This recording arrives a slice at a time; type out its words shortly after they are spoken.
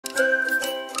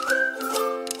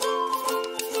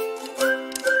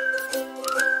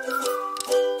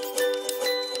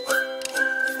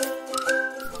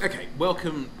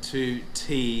Welcome to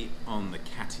tea on the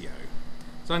Catio.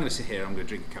 So I'm going to sit here, I'm going to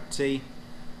drink a cup of tea,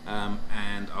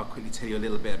 and I'll quickly tell you a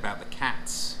little bit about the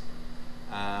cats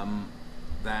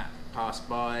that pass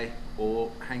by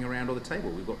or hang around on the table.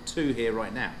 We've got two here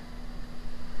right now.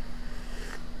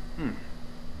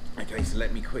 Okay, so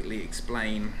let me quickly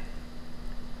explain.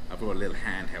 I've got a little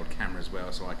handheld camera as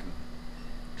well, so I can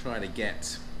try to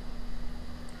get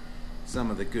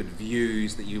some of the good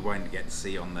views that you won't get to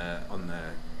see on the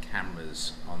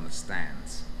cameras on the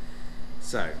stands.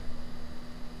 So,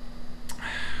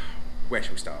 where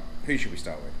should we start? Who should we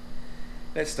start with?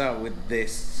 Let's start with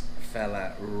this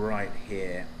fella right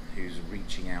here who's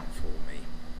reaching out for me.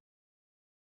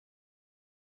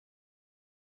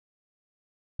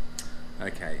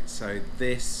 Okay, so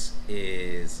this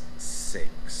is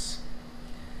Six.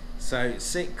 So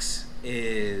Six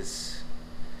is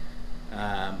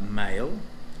male.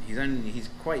 He's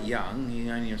quite young. He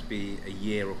only must be a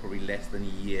year or probably less than a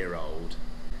year old.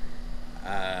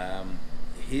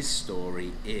 His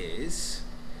story is,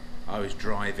 I was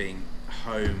driving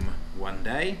home one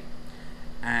day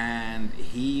and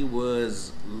he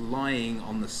was lying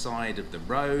on the side of the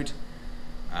road.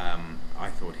 I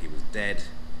thought he was dead,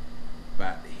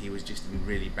 but he was just in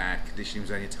really bad condition. He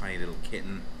was only a tiny little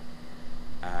kitten.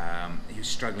 He was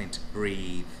struggling to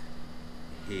breathe.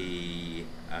 He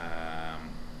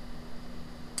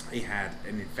had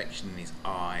an infection in his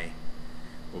eye,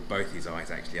 or both his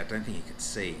eyes actually. I don't think he could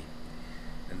see.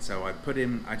 And so I put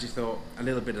him, I just thought a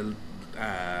little bit of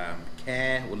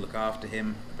care will look after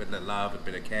him, a bit of love, a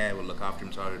bit of care will look after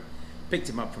him. So I picked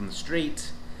him up from the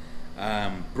street,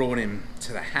 brought him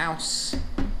to the house,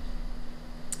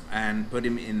 and put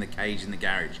him in the cage in the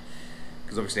garage.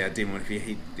 Because obviously I didn't want,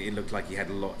 it looked like he had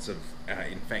lots of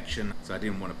infection, so I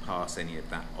didn't want to pass any of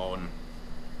that on.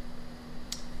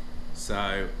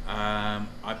 So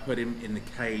I put him in the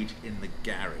cage in the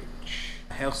garage.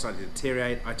 Health started to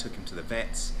deteriorate. I took him to the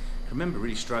vets. I remember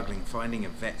really struggling finding a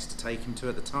vet to take him to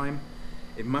at the time.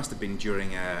 It must have been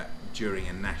during a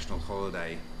national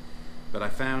holiday, but I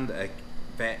found a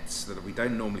vet that we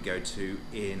don't normally go to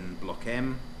in Block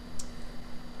M.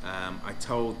 I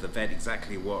told the vet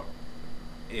exactly what,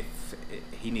 if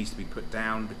he needs to be put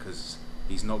down because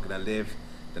he's not going to live,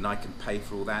 then I can pay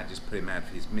for all that, just put him out of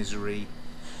his misery.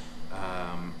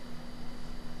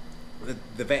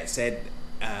 The vet said,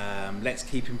 let's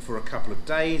keep him for a couple of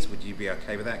days, would you be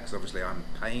okay with that? Because obviously I'm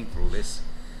paying for all this.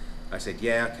 I said,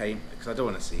 yeah, okay, because I don't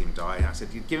want to see him die. I said,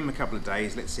 give him a couple of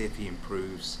days, let's see if he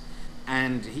improves.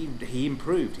 And he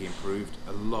improved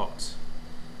a lot.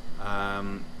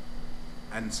 And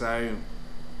so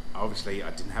obviously I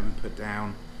didn't have him put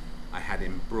down. I had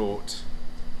him brought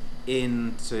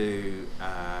into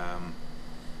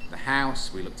the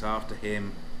house. We looked after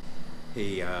him.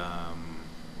 He had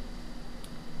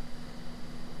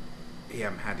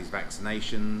his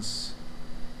vaccinations,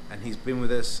 and he's been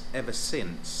with us ever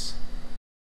since.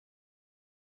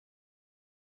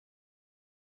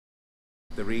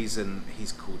 The reason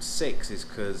he's called Six is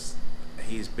because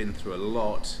he's been through a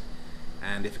lot,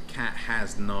 and if a cat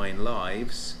has 9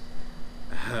 lives,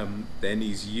 then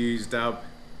he's used up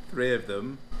 3 of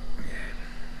them.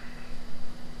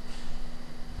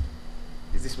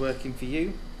 Is this working for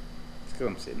you? Let's go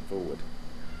on sitting forward.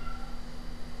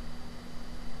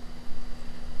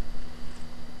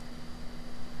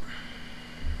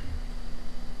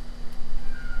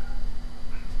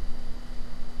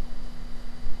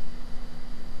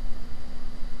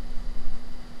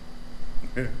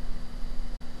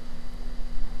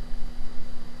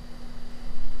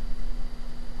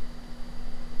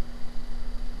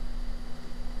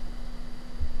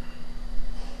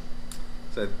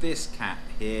 So this cat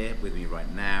here with me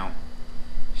right now,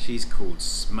 she's called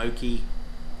Smokey.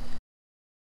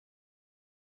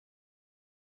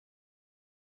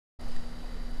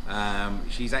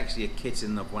 She's actually a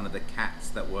kitten of one of the cats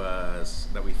that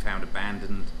we found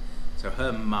abandoned. So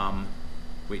her mum,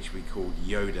 which we called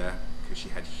Yoda, because she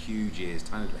had huge ears,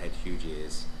 tiny little head, huge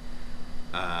ears.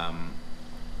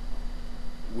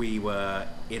 We were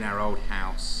in our old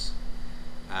house,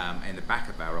 in the back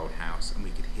of our old house, and we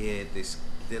could hear this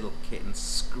little kitten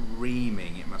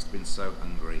screaming. It must have been so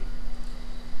hungry.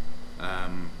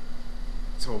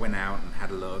 So I went out and had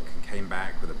a look and came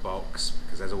back with a box,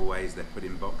 because as always they're put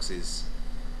in boxes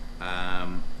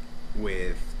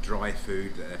with dry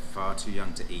food that they're far too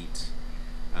young to eat,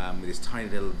 with this tiny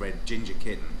little red ginger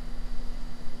kitten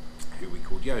who we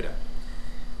called Yoda.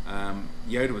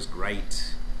 Yoda was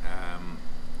great.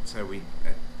 So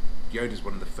Yoda's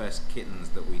one of the first kittens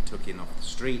that we took in off the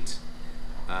street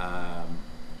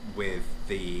with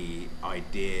the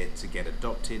idea to get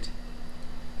adopted.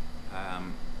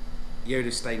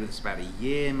 Yoda stayed with us about a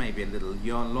year, maybe a little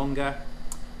longer,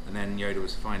 and then Yoda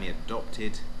was finally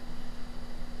adopted.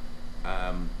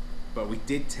 But we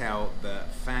did tell the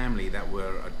family that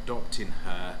were adopting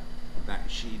her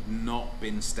that she'd not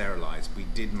been sterilized. We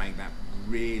did make that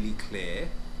really clear,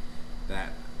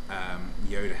 that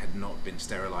Yoda had not been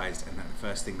sterilized, and that the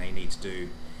first thing they need to do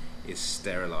is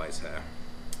sterilize her.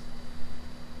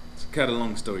 To cut a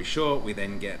long story short, we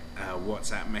then get a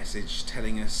WhatsApp message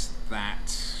telling us that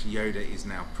Yoda is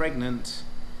now pregnant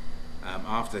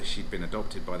after she'd been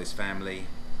adopted by this family,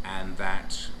 and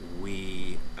that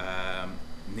we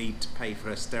need to pay for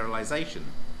her sterilization.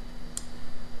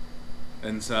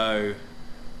 And so,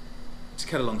 to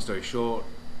cut a long story short,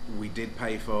 we did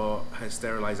pay for her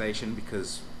sterilization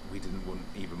because we didn't want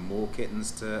even more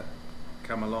kittens to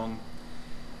come along.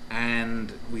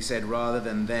 And we said, rather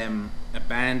than them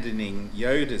abandoning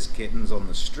Yoda's kittens on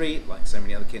the street like so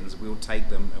many other kittens, we'll take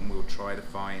them and we'll try to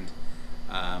find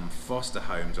foster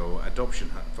homes or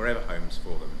adoption forever homes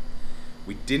for them.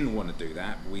 We didn't want to do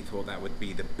that, but we thought that would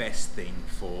be the best thing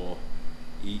for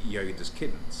Yoda's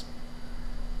kittens.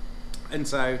 And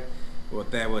so, well,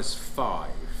 there was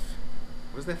 5.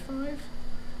 Was there 5?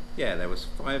 Yeah, there was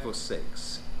 5 or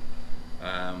 6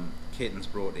 kittens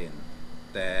brought in.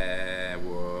 There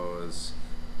was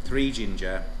 3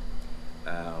 ginger,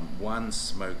 1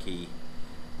 Smokey,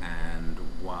 and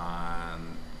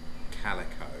 1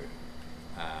 calico.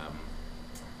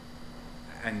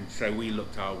 And so we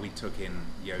took in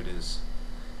Yoda's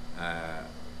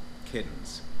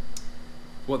kittens.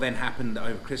 What then happened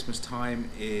over Christmas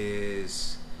time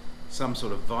is some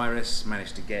sort of virus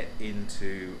managed to get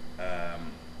into our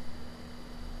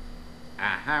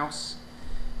house,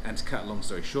 and to cut a long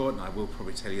story short, and I will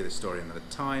probably tell you the story another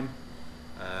time,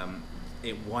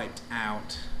 it wiped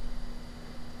out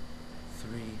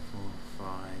 3, 4,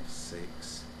 5,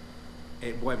 6.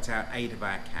 It wiped out 8 of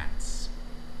our cats.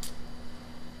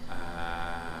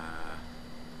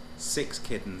 6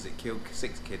 kittens. It killed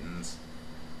 6 kittens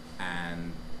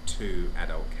and 2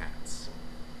 adult cats.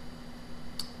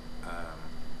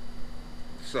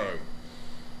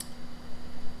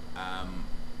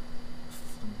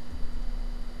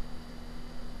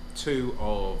 Two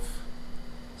of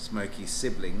Smokey's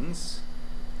siblings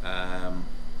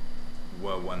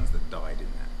were ones that died in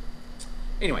that.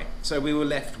 Anyway, so we were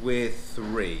left with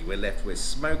 3. We're left with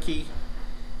Smokey,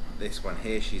 this one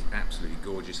here, she's absolutely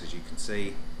gorgeous as you can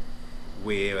see.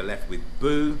 We're left with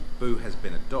Boo. Boo has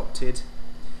been adopted.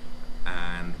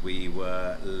 And we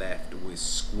were left with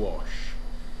Squash.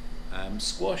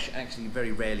 Squash actually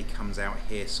very rarely comes out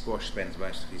here. Squash spends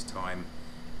most of his time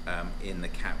in the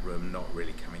cat room, not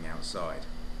really coming outside.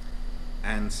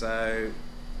 And so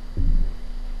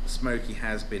Smokey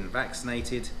has been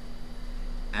vaccinated,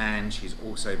 and she's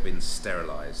also been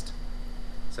sterilized.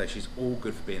 So she's all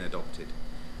good for being adopted.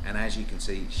 And as you can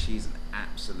see, she's an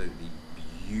absolutely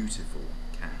beautiful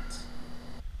cat.